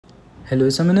Hello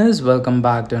summoners, welcome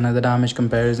back to another damage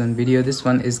comparison video. This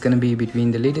one is gonna be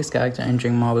between the latest character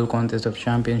entering Marvel Contest of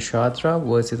Champions Shathra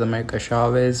versus America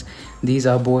Chavez. These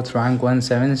are both rank 1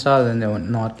 7 stars and they're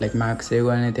not like max sig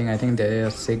or anything. I think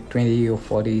they're 20 or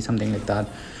 40, something like that.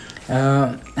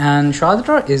 And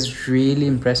Shathra is really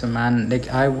impressive, man. Like,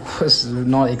 I was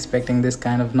not expecting this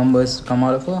kind of numbers to come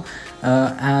out of her,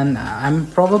 and I'm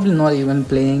probably not even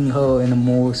playing her in the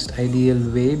most ideal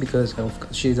way because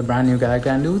she's a brand new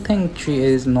character, and I do think she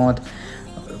is not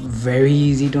very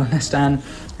easy to understand.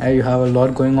 You have a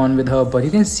lot going on with her, but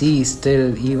you can see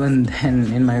still, even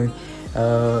then, in my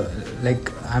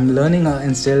like, I'm learning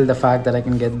and still the fact that I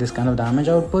can get this kind of damage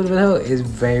output with her is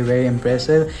very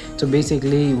impressive. So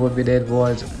basically what we did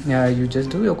was, you just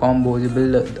do your combos, you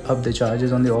build up the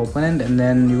charges on the opponent, and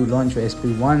then you launch your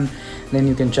SP1, then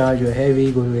you can charge your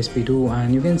heavy, go to SP2,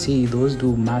 and you can see those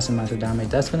do massive damage.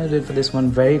 That's gonna do it for this one.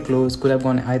 Very close, could have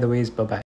gone either ways. Bye bye.